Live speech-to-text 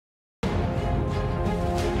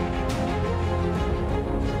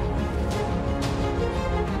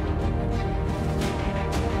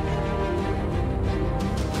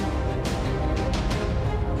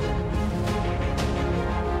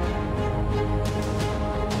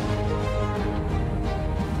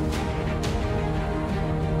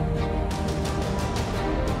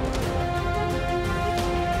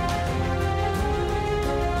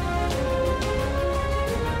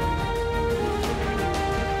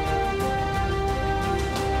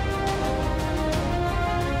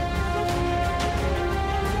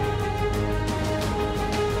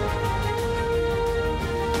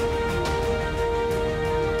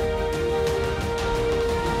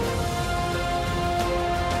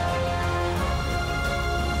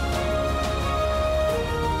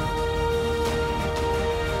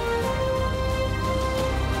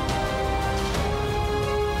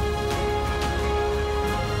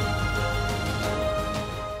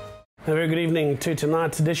A very good evening to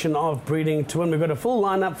tonight's edition of Breeding to Win. We've got a full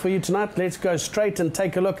lineup for you tonight. Let's go straight and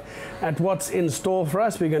take a look at what's in store for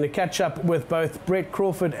us. We're going to catch up with both Brett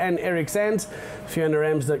Crawford and Eric Sands. Fiona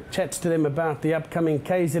Ramsden chats to them about the upcoming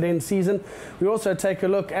KZN season. We also take a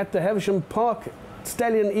look at the Havisham Park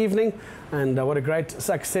Stallion evening, and what a great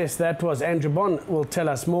success that was. Andrew Bond will tell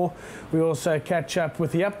us more. We also catch up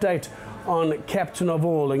with the update on Captain of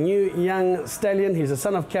All, a new young stallion. He's a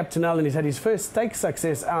son of Captain Al, and he's had his first stake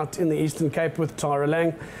success out in the Eastern Cape with Tara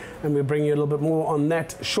Lang, and we'll bring you a little bit more on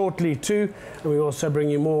that shortly too. And we also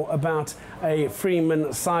bring you more about a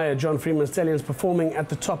Freeman sire, John Freeman stallions, performing at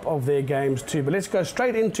the top of their games too. But let's go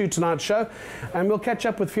straight into tonight's show, and we'll catch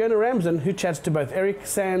up with Fiona Ramsden, who chats to both Eric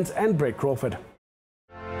Sands and Brett Crawford.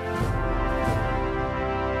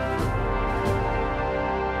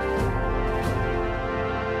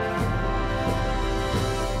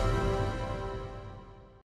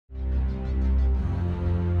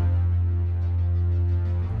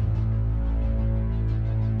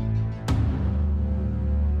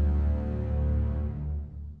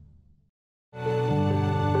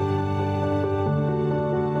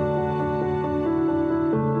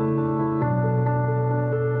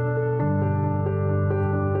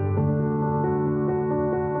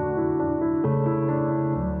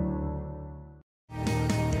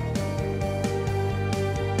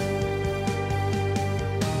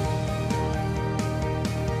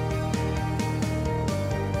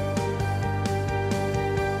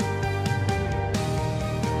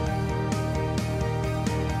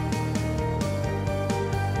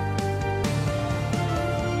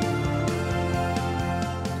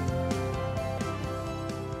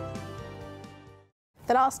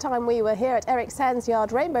 The last time we were here at Eric Sands'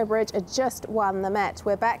 yard, Rainbow Bridge had just won the Met.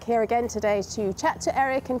 We're back here again today to chat to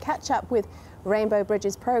Eric and catch up with Rainbow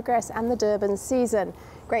Bridge's progress and the Durban season.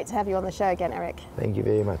 Great to have you on the show again, Eric. Thank you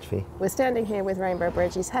very much, Fee. We're standing here with Rainbow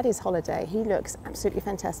Bridge. He's had his holiday. He looks absolutely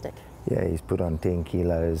fantastic. Yeah, he's put on 10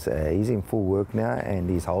 kilos. He's in full work now, and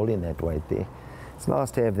he's holding that weight there. It's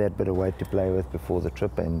nice to have that bit of weight to play with before the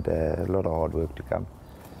trip, and a lot of hard work to come.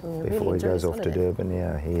 Before he goes off to Durban.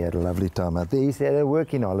 Yeah, he had a lovely time out there. He's had a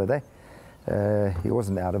working holiday. He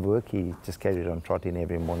wasn't out of work. He just carried on trotting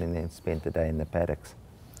every morning and spent the day in the paddocks.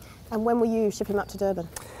 And when will you ship him up to Durban?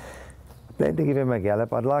 I plan to give him a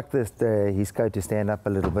gallop. I'd like this, his coat to stand up a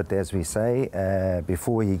little bit, as we say,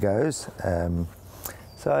 before he goes.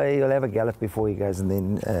 So he'll have a gallop before he goes, and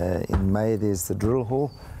then in May there's the drill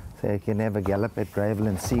hall, so he can have a gallop at Gravel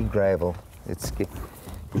and see Gravel.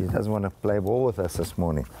 He doesn't want to play ball with us this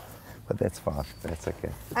morning, but that's fine. That's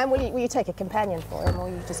okay. And will you take a companion for him, or are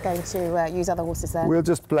you just going to use other horses there? We'll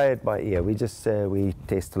just play it by ear. We just we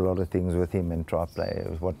test a lot of things with him and try to play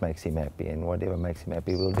with what makes him happy, and whatever makes him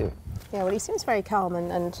happy, we'll do. Yeah, well, he seems very calm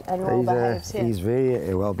and well behaved. He's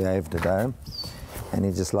very well behaved at home, and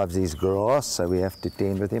he just loves his grass, so we have to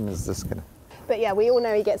tend with him. Is this gonna? But yeah, we all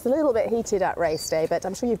know he gets a little bit heated at race day, but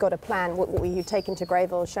I'm sure you've got a plan. What will you take him to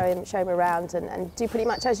Gravel, show him around, and do pretty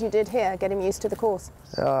much as you did here, get him used to the course?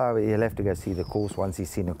 Oh, he'll have to go see the course. Once he's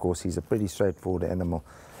seen a course, he's a pretty straightforward animal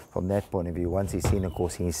from that point of view. Once he's seen a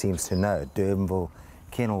course, he seems to know. Durbanville,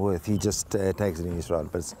 Kenilworth, he just takes it in his ride.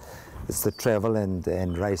 But it's the travel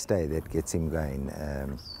and race day that gets him going.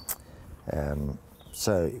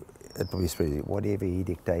 So it will be spread. Whatever he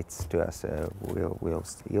dictates to us,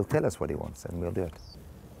 he'll tell us what he wants, and we'll do it.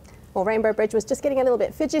 Well, Rainbow Bridge was just getting a little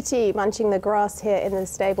bit fidgety, munching the grass here in the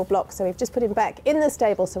stable block, so we've just put him back in the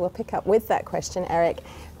stable, so we'll pick up with that question, Eric.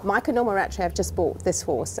 Mike and Norma Rattray have just bought this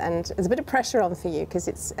horse, and there's a bit of pressure on for you, because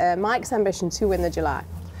it's Mike's ambition to win the July.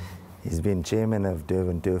 He's been chairman of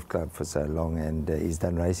Durban Turf Club for so long, and he's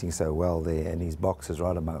done racing so well there, and his box is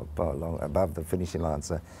right above the finishing line.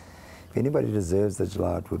 So if anybody deserves the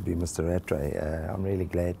July, it would be Mr. Rattray. I'm really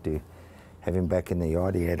glad to have him back in the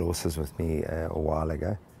yard. He had horses with me a while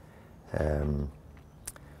ago.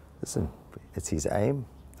 Listen, it's his aim.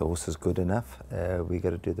 The horse is good enough. We got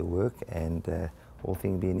to do the work, and all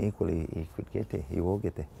things being equal, he could get there. He will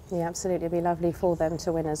get there. Yeah, absolutely. It'd be lovely for them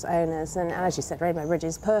to win as owners. And as you said, Rainbow Bridge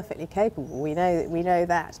is perfectly capable. We know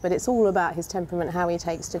that. But it's all about his temperament, how he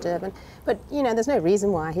takes to Durban. But you know, there's no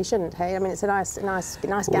reason why he shouldn't. Hey, I mean, it's a nice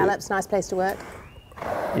gallop. It's a nice place to work.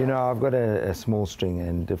 You know, I've got a small string,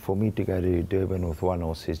 and for me to go to Durban with one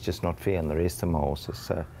horse is just not fair on the rest of my horses.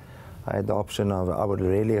 So I had the option of, I would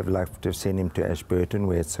really have liked to send him to Ashburton,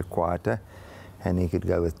 where it's quieter, and he could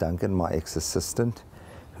go with Duncan, my ex-assistant,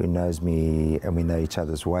 who knows me, and we know each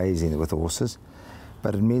other's ways with horses.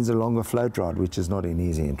 But it means a longer float ride, which is not in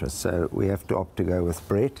his interest. So we have to opt to go with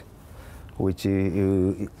Brett, which, as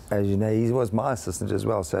you know, he was my assistant as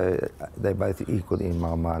well. So they're both equal in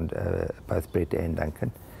my mind, both Brett and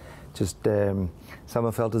Duncan. Just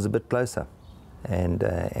Summerfeld is a bit closer, and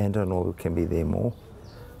Anton can be there more.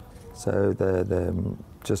 So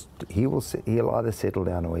he'll either settle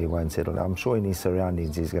down or he won't settle down. I'm sure in his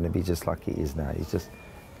surroundings he's going to be just like he is now.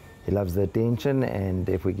 He loves the attention, and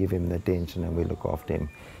if we give him the attention and we look after him,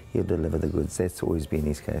 he'll deliver the goods. That's always been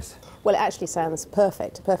his case. Well, it actually sounds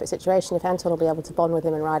perfect, a perfect situation. If Anton will be able to bond with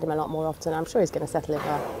him and ride him a lot more often, I'm sure he's going to settle in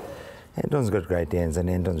well. Anton's got great hands, and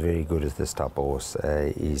Anton's very good at this type of horse.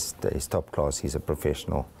 He's top class. He's a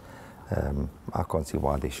professional. I can't see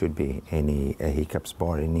why there should be any hiccups,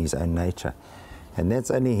 bar in his own nature. And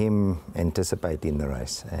that's only him anticipating the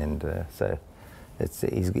race. And so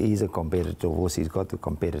he's a competitive horse. He's got the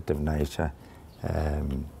competitive nature.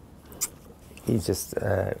 He's just,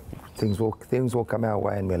 things will come our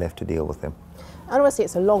way and we'll have to deal with them. And obviously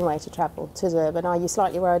it's a long way to travel to Durban. Are you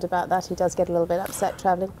slightly worried about that? He does get a little bit upset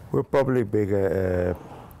travelling. We'll probably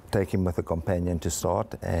take him with a companion to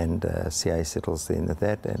start and see how he settles in at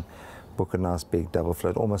that, and book a nice big double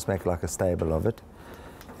float, almost make like a stable of it.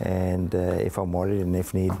 And if I'm worried and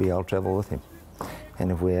if need be, I'll travel with him.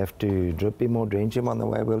 And if we have to drip him or drench him on the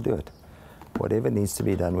way, we'll do it. Whatever needs to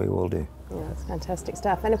be done, we will do. Yeah, that's fantastic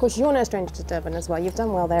stuff. And of course, you're no stranger to Durban as well. You've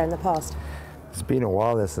done well there in the past. It's been a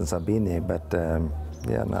while there since I've been there, but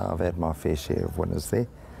yeah, no, I've had my fair share of winners there.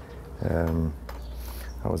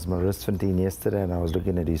 I was Maristfontein yesterday, and I was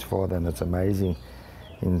looking at his father, and it's amazing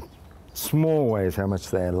in small ways how much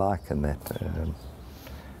they alike in that.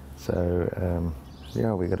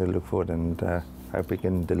 Yeah, we've got to look forward and hope we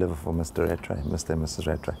can deliver for Mr. Rattray, Mr. and Mrs.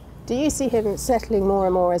 Rattray. Do you see him settling more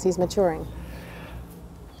and more as he's maturing?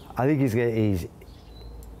 I think he's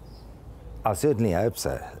I certainly hope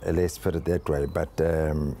so, let's put it that way, but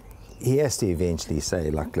he has to eventually say,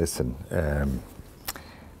 like, listen, that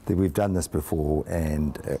we've done this before,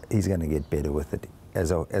 and he's going to get better with it.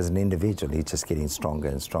 As an individual, he's just getting stronger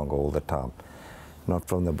and stronger all the time. Not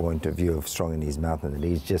from the point of view of strong in his mouth, and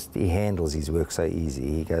he handles his work so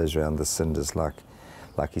easy. He goes around the cinders like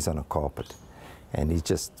he's on a carpet, and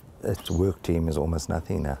work to him is almost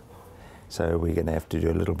nothing now. So we're going to have to do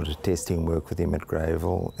a little bit of testing work with him at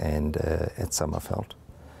Greyville and at Summerfeld,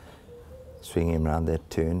 swing him around that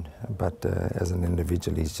turn. But as an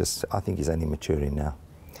individual, I think he's only maturing now.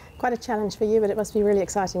 Quite a challenge for you, but it must be really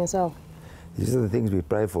exciting as well. These are the things we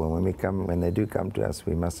pray for, and when they do come to us,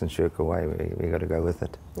 we mustn't shirk away. We've got to go with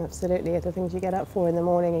it. Absolutely, the things you get up for in the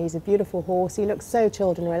morning. He's a beautiful horse. He looks so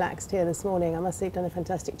chilled and relaxed here this morning. I must say you've done a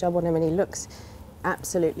fantastic job on him, and he looks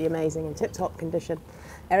absolutely amazing, in tip-top condition.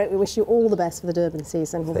 Eric, we wish you all the best for the Durban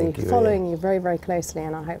season. We'll be following you very, very closely,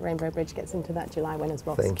 and I hope Rainbow Bridge gets into that July winners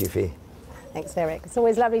box. Thank you, Fee. Thanks, Eric. It's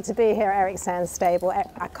always lovely to be here at Eric Sands stable.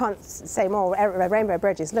 I can't say more. Rainbow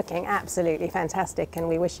Bridge is looking absolutely fantastic, and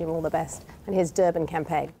we wish him all the best in his Durban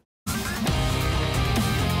campaign.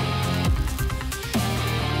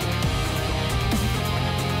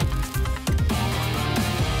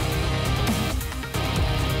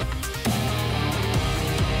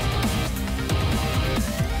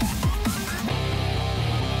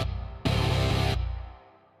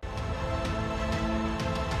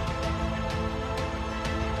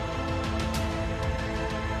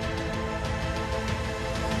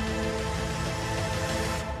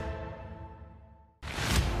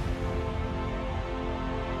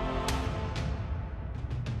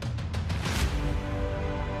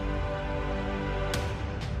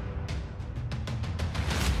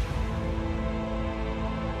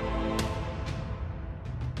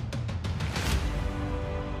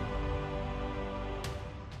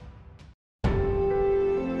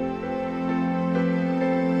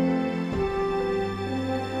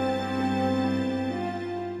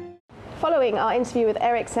 Following our interview with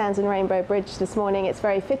Eric Sands and Rainbow Bridge this morning, it's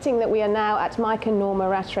very fitting that we are now at Mike and Norma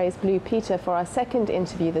Rattray's Blue Peter for our second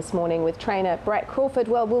interview this morning with trainer Brett Crawford.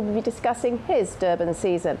 Well, we'll be discussing his Durban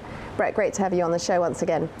season. Brett, great to have you on the show once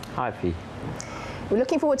again. Hi, Fee. We're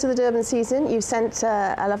looking forward to the Durban season. You've sent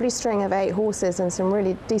a lovely string of 8 horses and some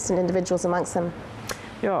really decent individuals amongst them.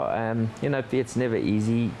 Yeah, you know, it's never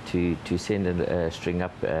easy to send a string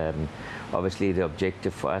up. Obviously, the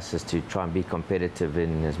objective for us is to try and be competitive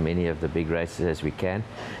in as many of the big races as we can.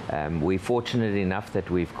 We're fortunate enough that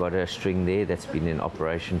we've got a string there that's been in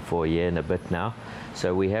operation for a year and a bit now.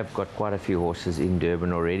 So we have got quite a few horses in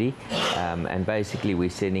Durban already. And basically, we're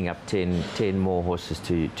sending up 10 more horses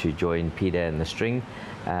to join Peter and the string.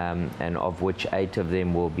 And of which 8 of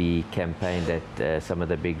them will be campaigned at some of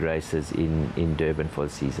the big races in Durban for the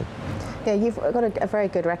season. Yeah, you've got a very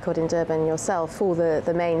good record in Durban yourself for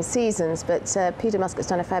the main seasons, but Peter Muscat's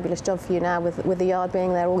done a fabulous job for you now with the yard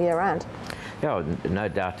being there all year round. Yeah, no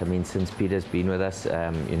doubt. I mean, since Peter's been with us,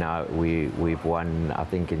 you know, we've won, I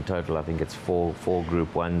think in total, I think it's four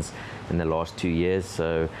Group 1s in the last 2 years.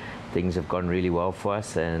 So things have gone really well for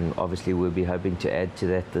us, and obviously we'll be hoping to add to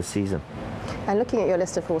that this season. And looking at your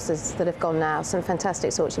list of horses that have gone now, some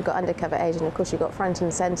fantastic sorts. You've got Undercover Agent, of course you've got Front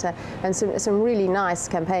and Centre, and some really nice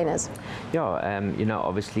campaigners. Yeah, you know,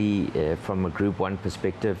 obviously from a Group 1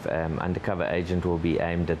 perspective, Undercover Agent will be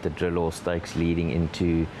aimed at the Drill All Stakes leading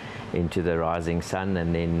into the Rising Sun,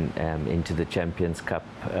 and then into the Champions Cup,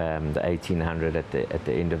 the 1800 at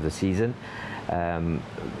the end of the season.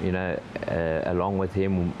 You know, along with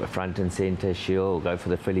him, Front and Centre, she'll go for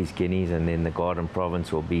the Fillies Guineas, and then the Garden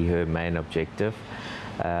Province will be her main objective.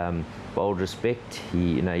 Bold Respect,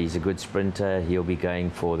 you know, he's a good sprinter. He'll be going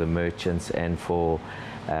for the Merchants and for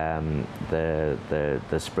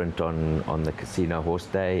the sprint on the Casino Horse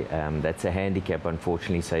Day. That's a handicap,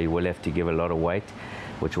 unfortunately, so he will have to give a lot of weight,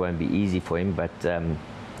 which won't be easy for him, but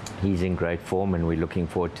he's in great form and we're looking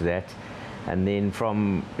forward to that. And then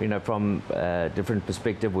from a different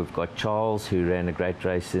perspective, we've got Charles, who ran a great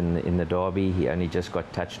race in the Derby. He only just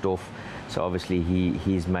got touched off, so obviously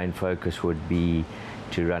his main focus would be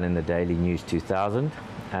to run in the Daily News 2000.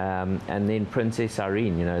 And then Princess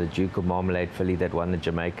Irene, you know, the Duke of Marmalade filly that won the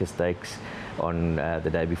Jamaica Stakes on the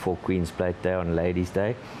day before Queen's Plate Day, on Ladies'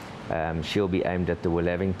 Day. She'll be aimed at the Will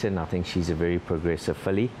Evington. I think she's a very progressive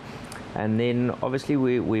filly. And then obviously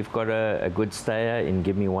we've got a good stayer in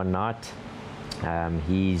Give Me One Night.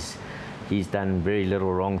 He's done very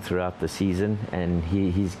little wrong throughout the season, and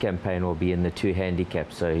his campaign will be in the 2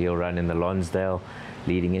 handicaps, so he'll run in the Lonsdale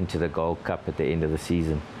leading into the Gold Cup at the end of the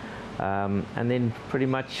season. And then pretty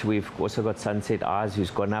much we've also got Sunset Eyes, who's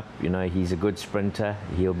gone up. You know, he's a good sprinter.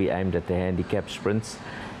 He'll be aimed at the handicap sprints.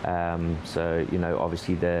 So, you know,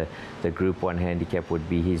 obviously the Group 1 handicap would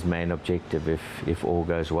be his main objective if all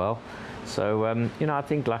goes well. So, you know, I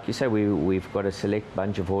think, like you say, we've got a select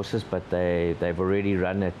bunch of horses, but they've already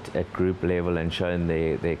run at group level and shown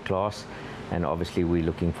their class, and obviously we're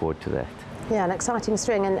looking forward to that. Yeah, an exciting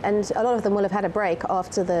string, and a lot of them will have had a break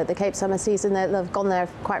after the Cape Summer season. They've gone there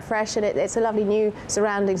quite fresh, and it's a lovely new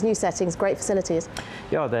surroundings, new settings, great facilities.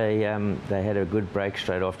 Yeah, they had a good break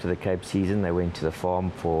straight after the Cape season. They went to the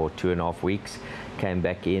farm for 2.5 weeks, came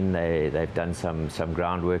back in. They've done some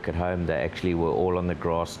groundwork at home. They actually were all on the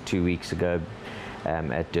grass 2 weeks ago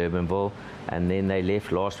at Durbanville, and then they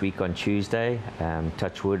left last week on Tuesday.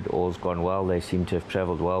 Touch wood, all's gone well. They seem to have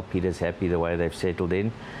travelled well. Peter's happy the way they've settled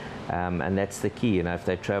in. And that's the key, you know, if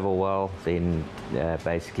they travel well, then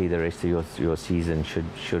basically the rest of your season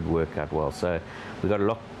should work out well. So we've got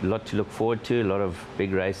a lot to look forward to, a lot of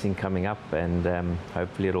big racing coming up, and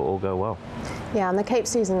hopefully it'll all go well. Yeah, and the Cape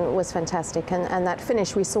season was fantastic, and that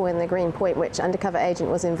finish we saw in the Green Point, which Undercover Agent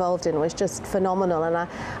was involved in, was just phenomenal. And I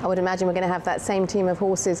would imagine we're going to have that same team of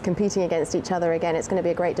horses competing against each other again. It's going to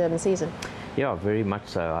be a great Durban season. Yeah, very much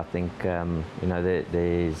so. I think you know,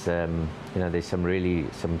 there's some really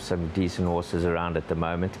some decent horses around at the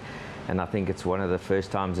moment, and I think it's one of the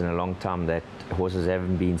first times in a long time that horses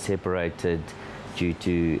haven't been separated due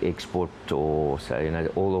to export, or so, you know,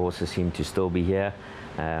 all the horses seem to still be here,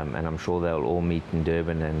 and I'm sure they'll all meet in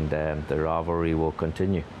Durban, and the rivalry will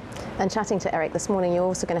continue. And chatting to Eric this morning, you're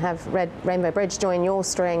also going to have Rainbow Bridge join your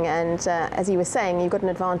string, and as he was saying, you've got an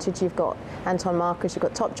advantage. You've got Anton Marcus, you've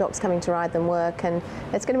got top jocks coming to ride them work, and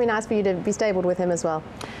it's going to be nice for you to be stabled with him as well.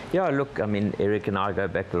 Yeah, look, I mean, Eric and I go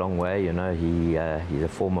back a long way. You know, he's a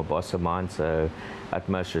former boss of mine, so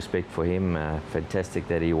utmost respect for him. Fantastic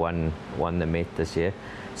that he won the Met this year.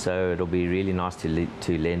 So it'll be really nice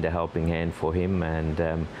to lend a helping hand for him,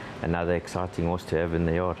 and another exciting horse to have in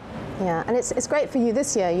the yard. Yeah, and it's great for you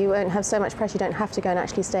this year. You won't have so much pressure. You don't have to go and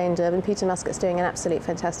actually stay in Durban. Peter Muscat's doing an absolute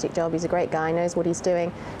fantastic job. He's a great guy, knows what he's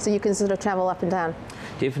doing. So you can sort of travel up and down.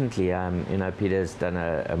 Definitely. You know, Peter's done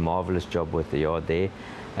a marvellous job with the yard there.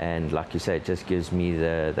 And like you say, it just gives me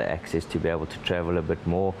the access to be able to travel a bit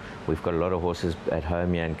more. We've got a lot of horses at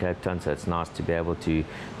home here in Cape Town, so it's nice to be able to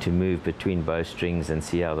move between both strings and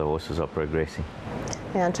see how the horses are progressing.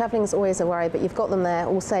 Yeah, and travelling is always a worry, but you've got them there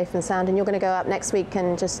all safe and sound, and you're going to go up next week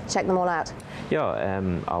and just check them all out.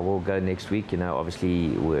 Yeah, I will go next week. You know, obviously,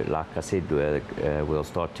 like I said, we'll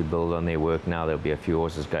start to build on their work now. There'll be a few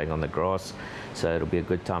horses going on the grass, so it'll be a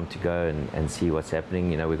good time to go and see what's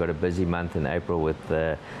happening. You know, we've got a busy month in April with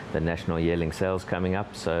the National Yearling Sales coming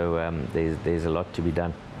up, so there's a lot to be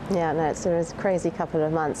done. Yeah, no, it's a crazy couple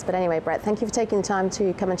of months. But anyway, Brett, thank you for taking the time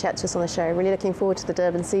to come and chat to us on the show. Really looking forward to the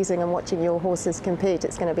Durban season and watching your horses compete.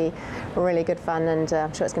 It's going to be really good fun, and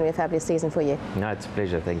I'm sure it's going to be a fabulous season for you. No, it's a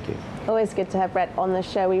pleasure. Thank you. Always good to have Brett on the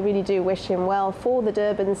show. We really do wish him well for the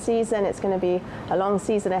Durban season. It's going to be a long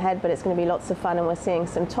season ahead, but it's going to be lots of fun, and we're seeing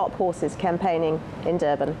some top horses campaigning in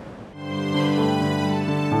Durban.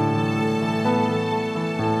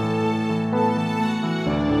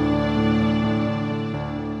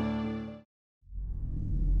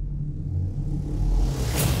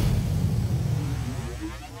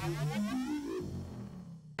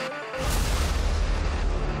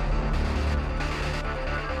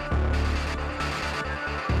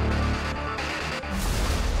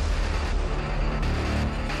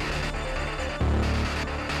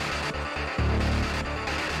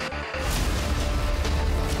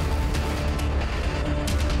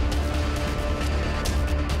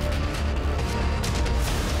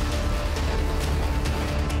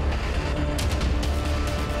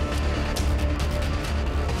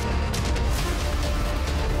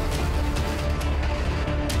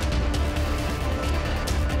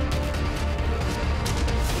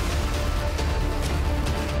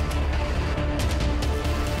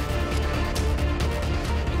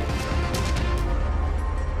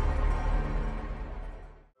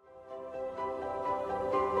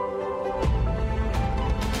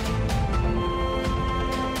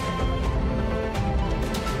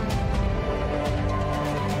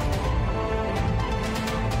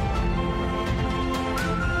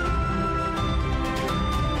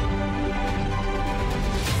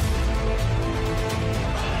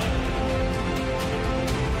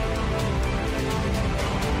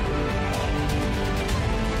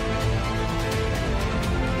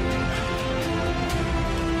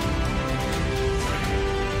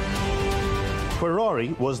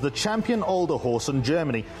 Ferrari was the champion older horse in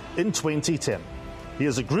Germany in 2010. He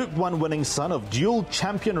is a Group 1 winning son of dual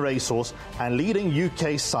champion racehorse and leading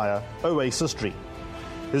UK sire Oasis Dream.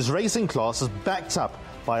 His racing class is backed up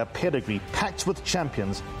by a pedigree packed with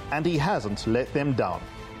champions, and he hasn't let them down.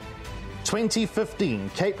 2015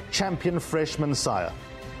 Cape Champion Freshman Sire,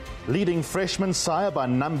 leading Freshman Sire by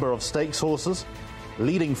number of stakes horses,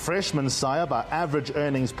 leading Freshman Sire by average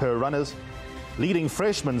earnings per runners, leading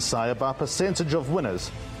Freshman Sire by percentage of winners,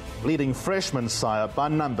 leading Freshman Sire by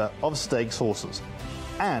number of stakes horses.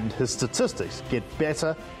 And his statistics get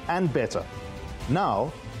better and better.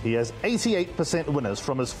 Now he has 88% winners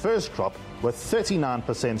from his first crop with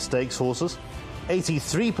 39% stakes horses,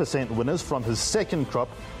 83% winners from his second crop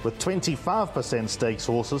with 25% stakes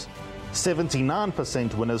horses,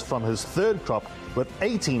 79% winners from his third crop with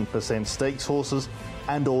 18% stakes horses,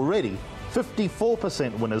 and already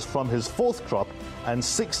 54% winners from his fourth crop and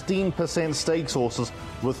 16% stakes horses,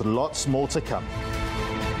 with lots more to come.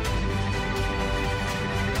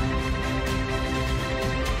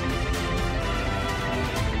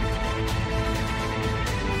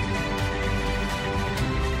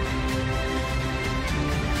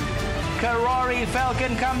 Ferrari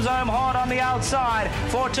Falcon comes home hard on the outside.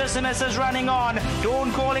 Fortissimus is running on.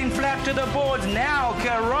 Dawn calling flat to the boards. Now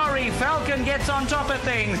Ferrari Falcon gets on top of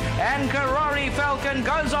things. And Ferrari Falcon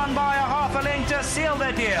goes on by a half a length to seal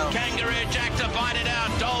the deal. Kangaroo Jack to fight it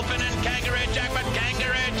out. Dolphin and Kangaroo Jack, but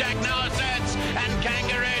Kangaroo Jack now sits. And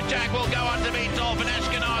Kangaroo Jack will go on to beat Dolphin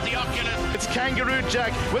Ashkenazi Oculus. It's Kangaroo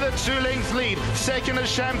Jack with a 2-length lead. Second is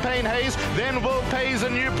Champagne Haze, then Will Pays a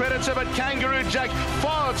New Predator, but Kangaroo Jack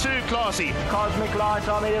far too classy. Cosmic Light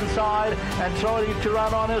on the inside, and trying to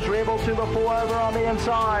run on is Rebel to the 4 over on the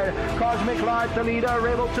inside. Cosmic Light the leader,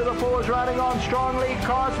 Rebel to the 4 is running on strongly.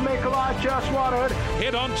 Cosmic Light just won it.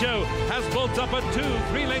 Head Honcho has built up a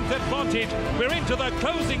 2-3 length advantage. We're into the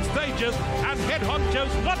closing stages, and Head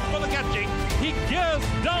Honcho's not for the catching. He gears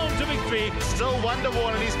down to victory. Still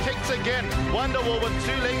Wonderwall, and he's kicked again. Wonderwall with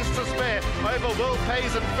 2 lengths to spare over Will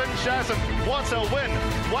Pays and Finn Shassen. What a win!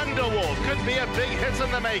 Wonderwall could be a big hit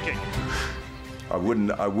in the making. I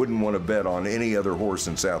wouldn't want to bet on any other horse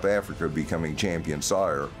in South Africa becoming champion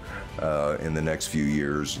sire in the next few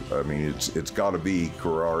years. I mean, it's got to be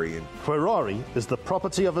Ferrari. Ferrari is the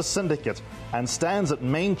property of a syndicate and stands at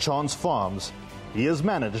Main Chance Farms. He is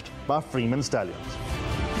managed by Freeman Stallions.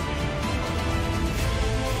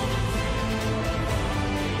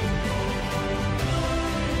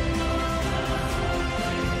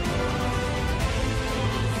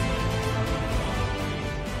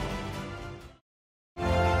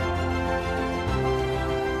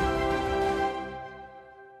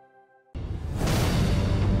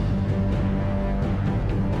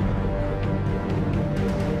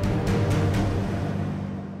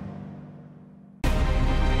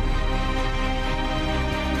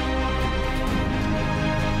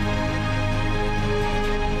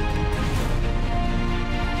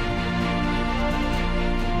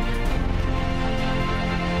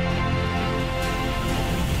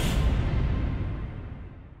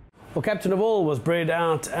 Well, Captain of All was bred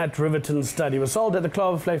out at Riverton Stud. He was sold at the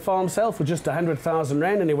Claverflay farm sale for just 100,000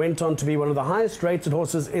 rand, and he went on to be one of the highest rated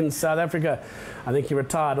horses in South Africa. I think he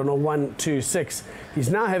retired on a 1-2-6. He's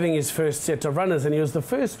now having his first set of runners, and he was the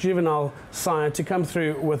first juvenile sire to come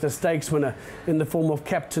through with a stakes winner in the form of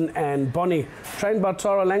Captain Anne Bonnie. Trained by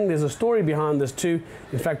Tara Lang. There's a story behind this too.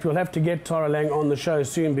 In fact, we'll have to get Tara Lang on the show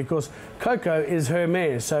soon because Coco is her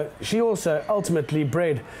mare. So she also ultimately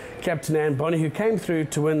bred Captain Anne Bonnie, who came through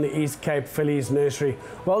to win the East Cape Fillies Nursery.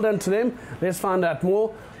 Well done to them. Let's find out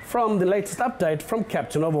more from the latest update from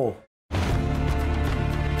Captain of All.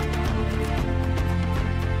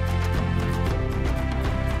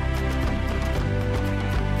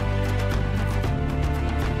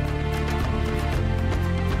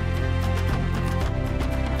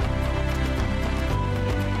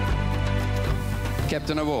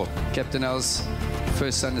 Captain of All, Captain Al's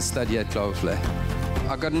first son to study at Claverflay.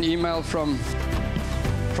 I got an email from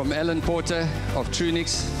Alan Porter of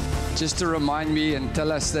Trunix just to remind me and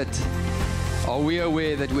tell us that, are we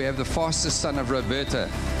aware that we have the fastest son of Roberta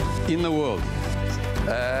in the world?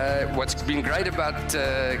 What's been great about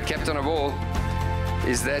Captain of All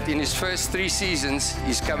is that in his first 3 seasons,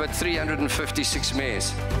 he's covered 356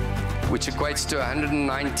 mares, which equates to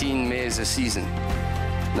 119 mares a season.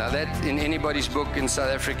 Now that, in anybody's book in South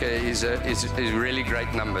Africa, is really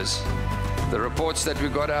great numbers. The reports that we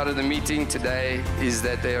got out of the meeting today is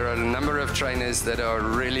that there are a number of trainers that are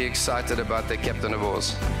really excited about their Captain of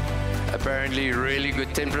Alls. Apparently really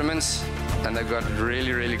good temperaments, and they've got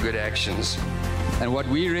really, really good actions. And what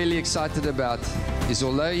we're really excited about is,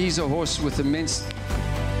 although he's a horse with immense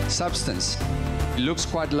substance, he looks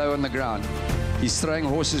quite low on the ground. He's throwing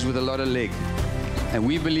horses with a lot of leg. And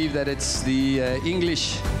we believe that it's the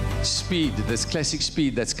English speed, this classic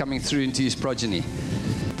speed, that's coming through into his progeny.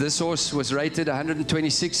 This horse was rated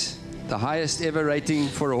 126, the highest ever rating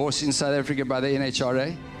for a horse in South Africa by the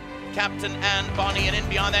NHRA. Captain Anne Bonnie, and in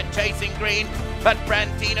behind that chasing green, but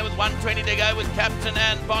Brantina with 120 to go with Captain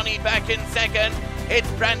Anne Bonnie back in second. It's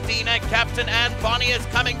Brantina. Captain Anne Bonnie is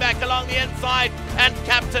coming back along the inside, and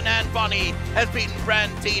Captain Anne Bonnie has beaten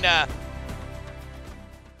Brantina.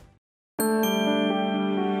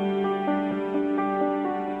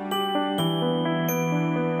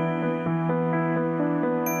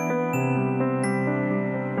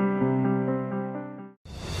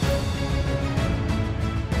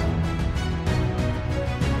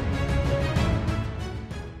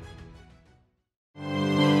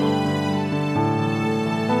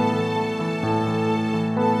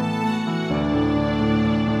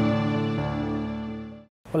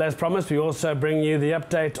 Well, as promised, we also bring you the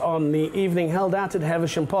update on the evening held out at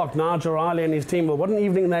Havisham Park. Nigel Riley and his team, well, what an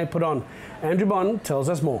evening they put on. Andrew Bond tells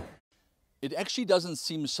us more. It actually doesn't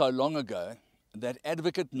seem so long ago that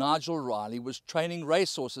advocate Nigel Riley was training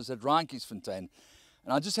racehorses at Randkiesfontein. And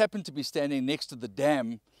I just happened to be standing next to the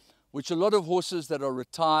dam, which a lot of horses that are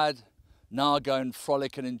retired now go and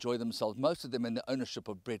frolic and enjoy themselves, most of them in the ownership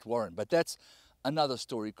of Brett Warren. But that's another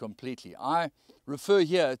story completely. I refer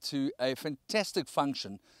here to a fantastic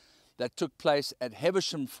function that took place at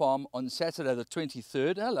Havisham Farm on Saturday the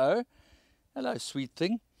 23rd. Hello, sweet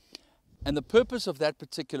thing. And the purpose of that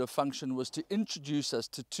particular function was to introduce us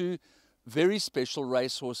to 2 very special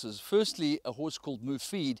racehorses. Firstly, a horse called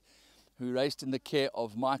Mufid, who raced in the care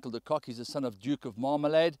of Michael de Kock. He's the son of Duke of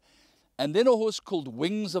Marmalade. And then a horse called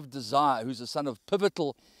Wings of Desire, who's the son of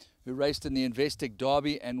Pivotal, who raced in the Investec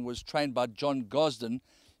Derby and was trained by John Gosden,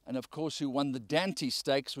 and of course who won the Dante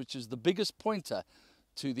Stakes, which is the biggest pointer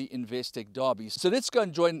to the Investec Derby. So let's go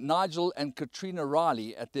and join Nigel and Katrina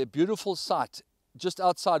Riley at their beautiful site just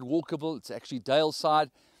outside Walkerville. It's actually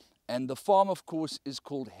Daleside, and the farm, of course, is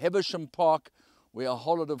called Havisham Park, where a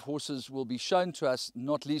whole lot of horses will be shown to us,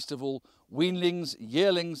 not least of all weanlings,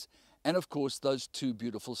 yearlings, and of course those 2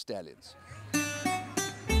 beautiful stallions.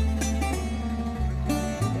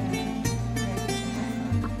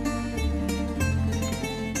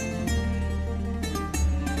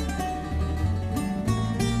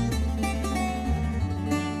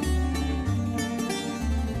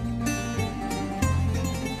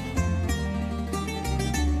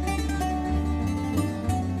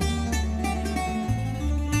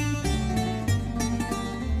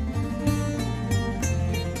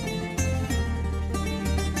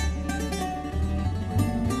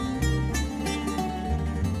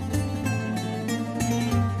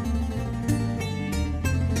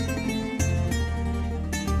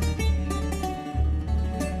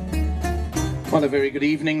 Well, a very good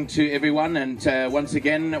evening to everyone, and once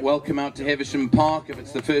again, welcome out to Havisham Park. If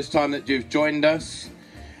it's the first time that you've joined us,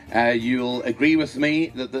 you'll agree with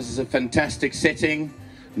me that this is a fantastic setting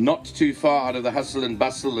not too far out of the hustle and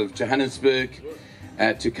bustle of Johannesburg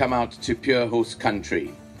to come out to pure horse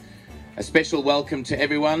country. A special welcome to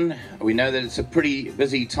everyone. We know that it's a pretty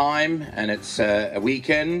busy time and it's a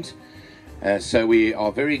weekend, so we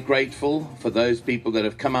are very grateful for those people that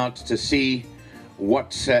have come out to see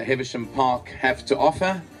what Heversham Park have to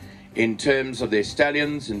offer in terms of their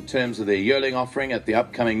stallions, in terms of their yearling offering at the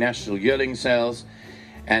upcoming National Yearling Sales,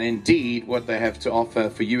 and indeed what they have to offer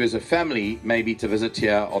for you as a family, maybe to visit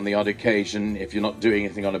here on the odd occasion if you're not doing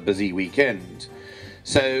anything on a busy weekend.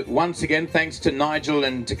 So once again, thanks to Nigel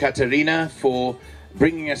and to Katarina for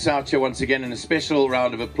bringing us out here once again, and a special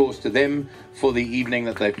round of applause to them for the evening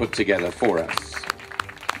that they put together for us.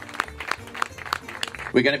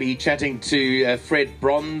 We're going to be chatting to Fred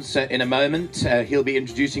Bronze in a moment. He'll be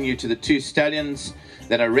introducing you to the two stallions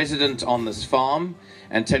that are resident on this farm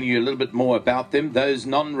and telling you a little bit more about them. Those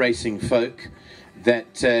non-racing folk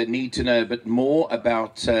that need to know a bit more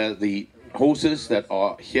about the horses that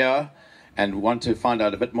are here and want to find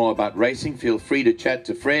out a bit more about racing, feel free to chat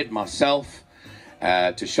to Fred, myself,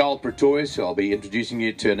 to Charles Pretorius, who I'll be introducing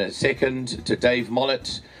you to in a second, to Dave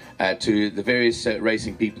Mollett, to the various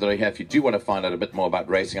racing people that I have. If you do want to find out a bit more about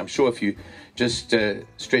racing, I'm sure if you just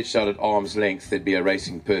stretched out at arm's length, there'd be a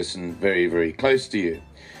racing person very, very close to you.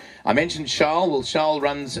 I mentioned Charles. Well, Charles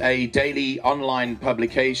runs a daily online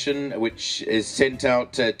publication which is sent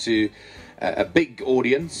out to a big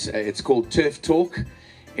audience. It's called Turf Talk.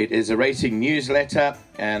 It is a racing newsletter,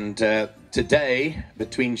 and today,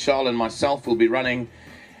 between Charles and myself, we'll be running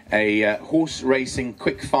a horse racing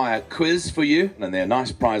quickfire quiz for you, and there are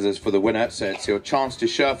nice prizes for the winner, so it's your chance to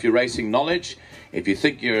show off your racing knowledge. If you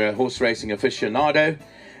think you're a horse racing aficionado,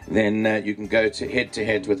 then you can go to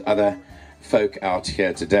head with other folk out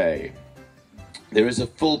here today. There is a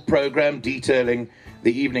full program detailing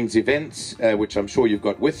the evening's events, which I'm sure you've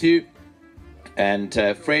got with you, and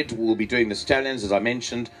Fred will be doing the stallions. As I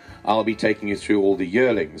mentioned, I'll be taking you through all the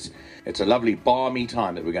yearlings. It's a lovely balmy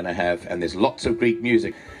time that we're going to have, and there's lots of Greek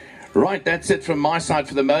music. Right, that's it from my side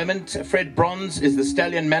for the moment. Fred Bronze is the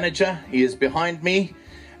stallion manager. He is behind me,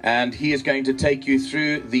 and he is going to take you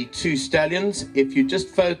through the two stallions. If you just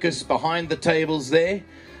focus behind the tables there,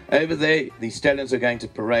 over there, the stallions are going to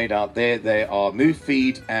parade out there. They are Move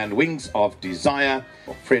Feed and Wings of Desire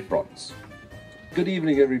of Fred Bronze. Good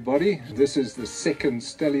evening, everybody. This is the second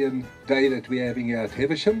stallion day that we're having here at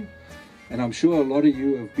Heversham, and I'm sure a lot of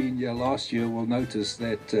you have been here last year will notice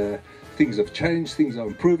that things have changed, things are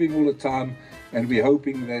improving all the time, and we're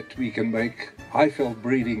hoping that we can make Highveld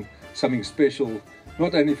breeding something special,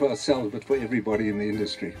 not only for ourselves but for everybody in the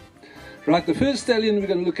industry. Right, the first stallion we're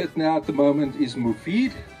going to look at now at the moment is Move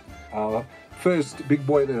Feed, our first big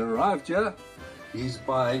boy that arrived here. He's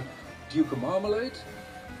by Duke of Marmalade,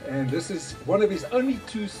 and this is one of his only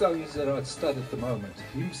two sons that are at stud at the moment.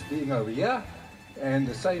 Him being over here, and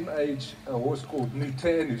the same age a horse called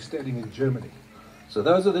Nutan who's standing in Germany. So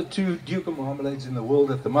those are the two Duke of Marmalades in the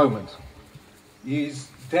world at the moment. His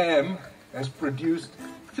dam has produced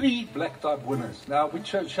 3 black type winners. Now, which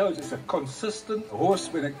shows it's a consistent horse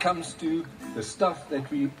when it comes to the stuff that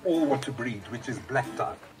we all want to breed, which is black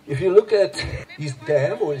type. If you look at his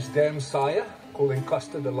dam or his dam sire called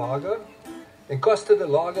Encosta de Lago, Encosta de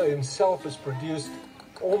Lago himself has produced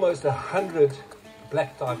almost 100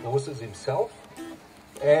 black type horses himself,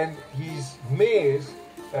 and his mares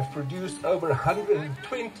have produced over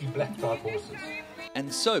 120 black type horses.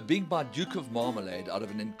 And so, being by Duke of Marmalade out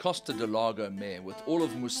of an Encosta de Lago mare with all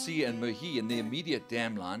of Musi and Mohi in the immediate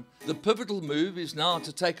dam line, the pivotal move is now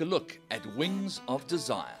to take a look at Wings of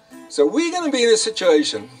Desire. So we're going to be in a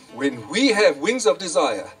situation when we have Wings of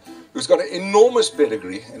Desire, who's got an enormous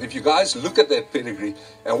pedigree, and if you guys look at that pedigree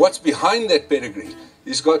and what's behind that pedigree,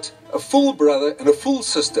 he's got a full brother and a full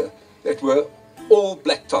sister that were all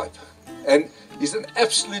black type, and he's an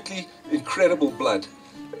absolutely incredible blood.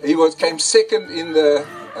 He came second in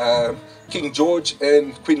the King George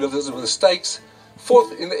and Queen Elizabeth Stakes,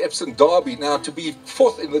 4th in the Epsom Derby. Now, to be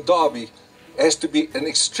 4th in the Derby has to be an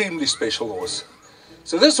extremely special horse.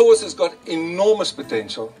 So this horse has got enormous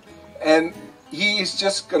potential, and he is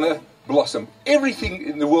just going to blossom. Everything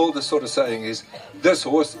in the world is sort of saying is this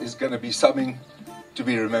horse is going to be something to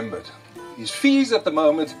be remembered. His fees at the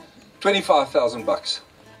moment, 25,000 bucks.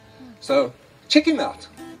 So check him out.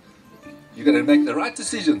 You're going to make the right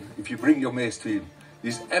decision if you bring your mares to him.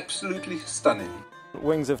 He's absolutely stunning.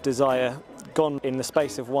 Wings of Desire gone in the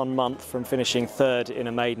space of 1 month from finishing third in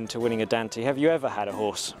a maiden to winning a Dante. Have you ever had a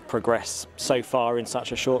horse progress so far in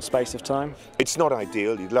such a short space of time? It's not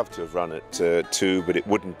ideal. You'd love to have run it too, but it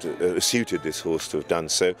wouldn't have suited this horse to have done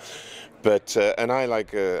so. But and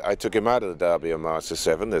I took him out of the Derby on March the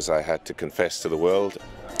 7th, as I had to confess to the world.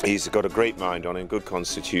 He's got a great mind on him, good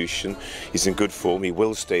constitution. He's in good form. He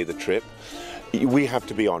will stay the trip. We have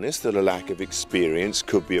to be honest that a lack of experience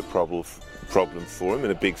could be a problem for him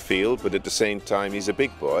in a big field, but at the same time he's a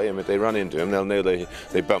big boy, and if they run into him they'll know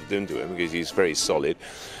they bumped into him, because he's very solid,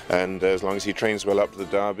 and as long as he trains well up to the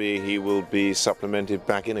Derby he will be supplemented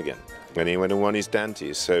back in again. And he went and won his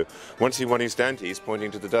Dantes, so once he won his Dante he's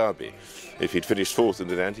pointing to the Derby. If he'd finished fourth in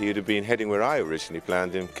the Dante he'd have been heading where I originally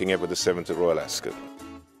planned him, King Edward VII at Royal Ascot.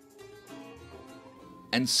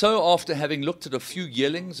 And so, after having looked at a few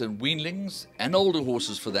yearlings and weanlings, and older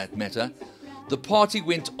horses for that matter, the party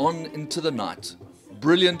went on into the night.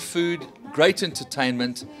 Brilliant food, great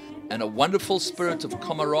entertainment, and a wonderful spirit of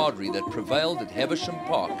camaraderie that prevailed at Havisham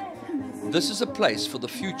Park. This is a place for the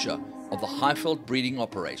future of the Highveld breeding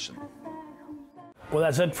operation. Well,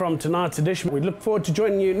 that's it from tonight's edition. We look forward to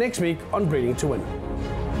joining you next week on Breeding to Win.